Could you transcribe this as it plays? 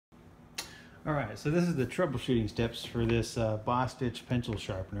Alright, so this is the troubleshooting steps for this Bostich pencil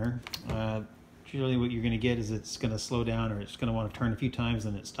sharpener. Usually what you're going to get is it's going to slow down, or it's going to want to turn a few times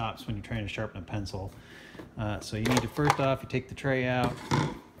and it stops when you're trying to sharpen a pencil. So you need to, first off, you take the tray out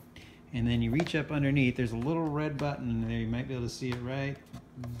and then you reach up underneath. There's a little red button there, you might be able to see it right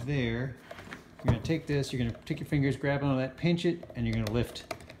there. You're going to take this, you're going to take your fingers, grab onto that, pinch it, and you're going to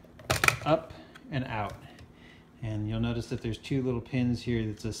lift up and out. And you'll notice that there's two little pins here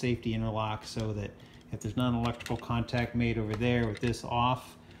that's a safety interlock, so that if there's not an electrical contact made over there with this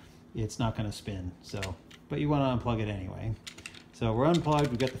off, it's not going to spin. So, but you want to unplug it anyway. So we're unplugged,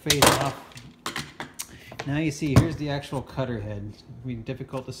 we've got the face off. Now you see, here's the actual cutter head. It's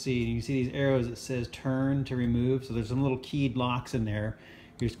difficult to see. You see these arrows that says turn to remove. So there's some little keyed locks in there.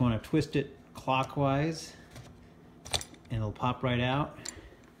 You're just going to twist it clockwise and it'll pop right out.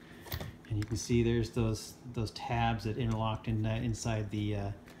 And you can see there's those tabs that interlocked in inside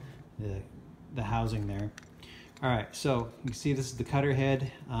the housing there. All right, so you can see this is the cutter head.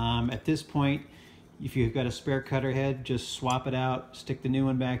 At this point, if you've got a spare cutter head, just swap it out, stick the new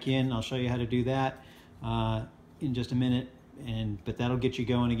one back in. I'll show you how to do that in just a minute. But that'll get you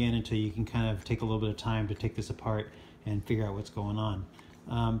going again until you can kind of take a little bit of time to take this apart and figure out what's going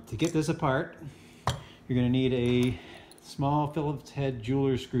on. To get this apart, you're going to need a small Phillips head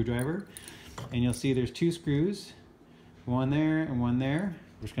jeweler's screwdriver, and you'll see there's two screws, one there and one there.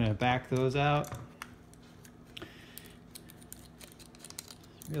 We're just going to back those out.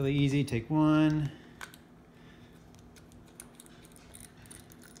 It's really easy. Take one,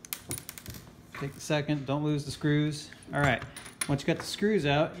 take the second, don't lose the screws. All right, once you got the screws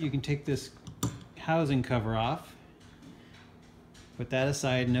out, you can take this housing cover off. Put that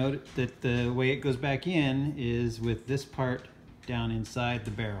aside. Note that the way it goes back in is with this part down inside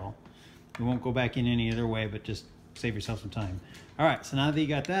the barrel. It won't go back in any other way, but just save yourself some time. All right, so now that you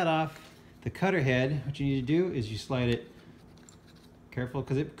got that off, the cutter head, what you need to do is you slide it, careful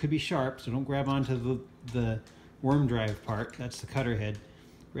because it could be sharp, so don't grab onto the worm drive part. That's the cutter head.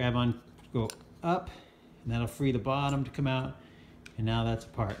 Grab on, go up, and that'll free the bottom to come out, and now that's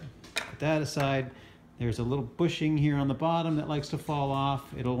apart. Put that aside. There's a little bushing here on the bottom that likes to fall off.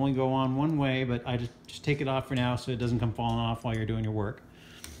 It'll only go on one way, but I just take it off for now so it doesn't come falling off while you're doing your work.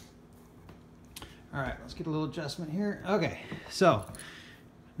 All right, let's get a little adjustment here. Okay, so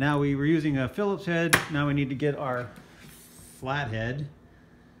now we were using a Phillips head. Now we need to get our flat head.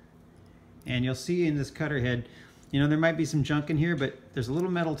 And you'll see in this cutter head, you know, there might be some junk in here, but there's a little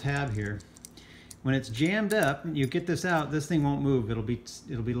metal tab here. When it's jammed up, you get this out, this thing won't move. It'll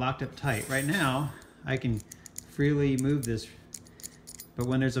be locked up tight. Right now, I can freely move this, but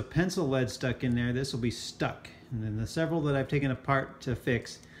when there's a pencil lead stuck in there, this will be stuck. And then the several that I've taken apart to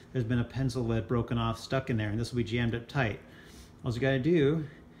fix, there's been a pencil lead broken off, stuck in there, and this will be jammed up tight. All you gotta do,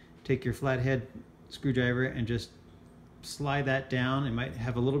 take your flathead screwdriver and just slide that down. It might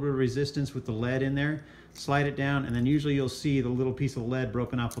have a little bit of resistance with the lead in there. Slide it down, and then usually you'll see the little piece of lead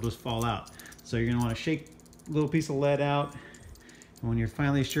broken off will just fall out. So you're gonna wanna shake a little piece of lead out. And when you're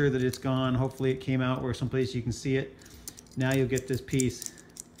finally sure that it's gone, hopefully it came out where someplace you can see it, now you'll get this piece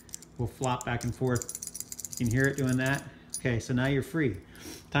will flop back and forth. You can hear it doing that. Okay, so now you're free.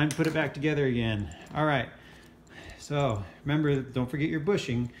 Time to put it back together again. All right, so remember, don't forget your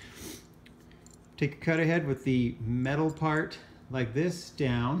bushing. Take your cutter head with the metal part like this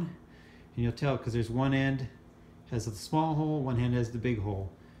down, and you'll tell because there's one end has the small hole, one end has the big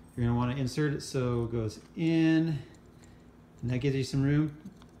hole. You're gonna wanna insert it so it goes in, and that gives you some room.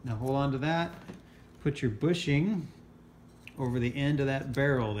 Now hold on to that. Put your bushing over the end of that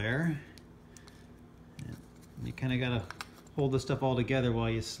barrel there. And you kind of got to hold the stuff all together while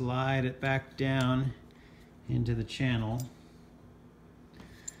you slide it back down into the channel.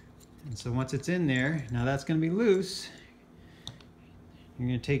 And so once it's in there, now that's going to be loose. You're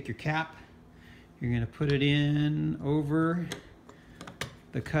going to take your cap, you're going to put it in over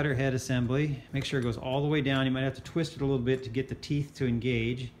the cutter head assembly. Make sure it goes all the way down. You might have to twist it a little bit to get the teeth to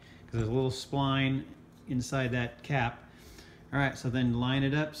engage because there's a little spline inside that cap. All right, so then line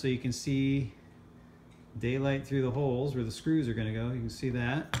it up so you can see daylight through the holes where the screws are gonna go. You can see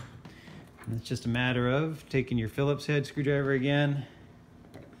that. And it's just a matter of taking your Phillips head screwdriver again,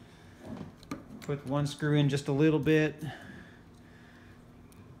 put one screw in just a little bit,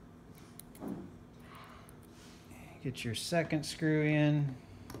 get your second screw in.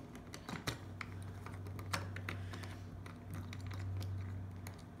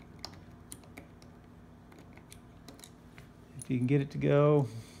 If you can get it to go.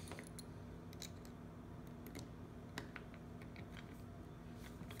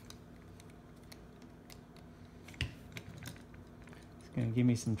 It's going to give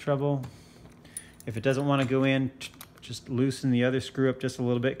me some trouble. If it doesn't want to go in, just loosen the other screw up just a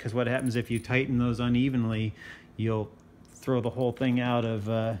little bit, because what happens if you tighten those unevenly, you'll throw the whole thing out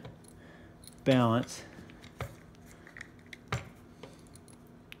of balance.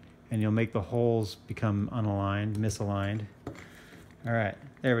 And you'll make the holes become unaligned, misaligned. All right,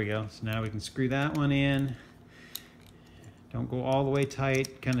 there we go. So now we can screw that one in. Don't go all the way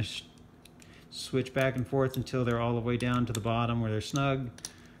tight, kind of switch back and forth until they're all the way down to the bottom where they're snug.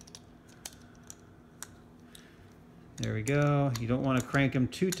 There we go. You don't want to crank them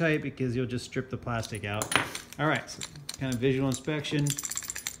too tight because you'll just strip the plastic out. All right, so kind of visual inspection.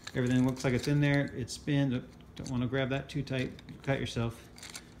 Everything looks like it's in there. It spins. Don't want to grab that too tight. Cut yourself.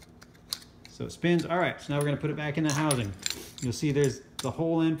 So it spins. All right, so now we're going to put it back in the housing. You'll see there's the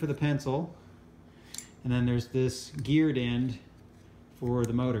hole end for the pencil, and then there's this geared end for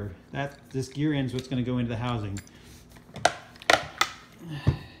the motor. This gear end is what's going to go into the housing.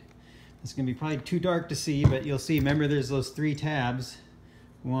 It's going to be probably too dark to see, but you'll see, remember there's those 3 tabs.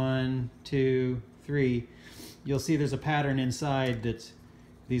 1, 2, 3. You'll see there's a pattern inside that's,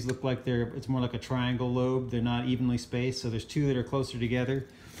 these look like it's more like a triangle lobe. They're not evenly spaced, so there's 2 that are closer together.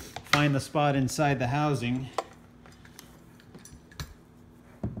 Find the spot inside the housing.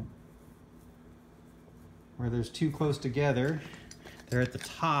 Where there's 2 close together. They're at the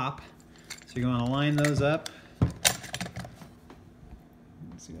top, so you're going to line those up.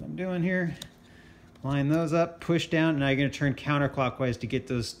 See what I'm doing here. Line those up, push down, and now you're going to turn counterclockwise to get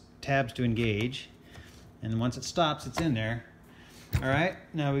those tabs to engage. And once it stops, it's in there. All right,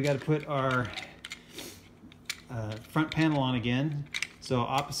 now we got to put our front panel on again. So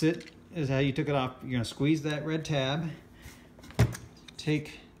opposite is how you took it off. You're going to squeeze that red tab,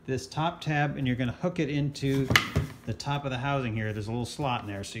 take this top tab, and you're going to hook it into the top of the housing here. There's a little slot in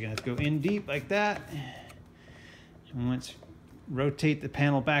there, so you're going to have to go in deep like that. And once rotate the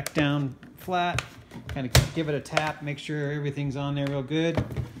panel back down flat, kind of give it a tap, make sure everything's on there real good.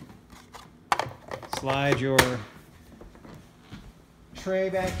 Slide your tray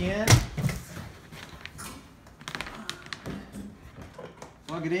back in.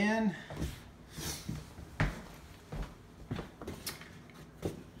 Plug it in.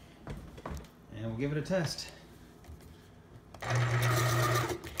 And we'll give it a test.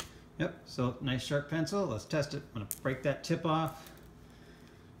 Yep, so nice sharp pencil. Let's test it. I'm gonna break that tip off.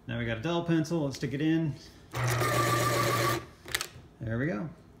 Now we got a dull pencil. Let's stick it in. There we go.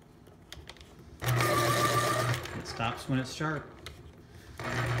 It stops when it's sharp.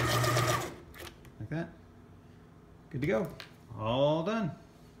 Like that. Good to go. All done.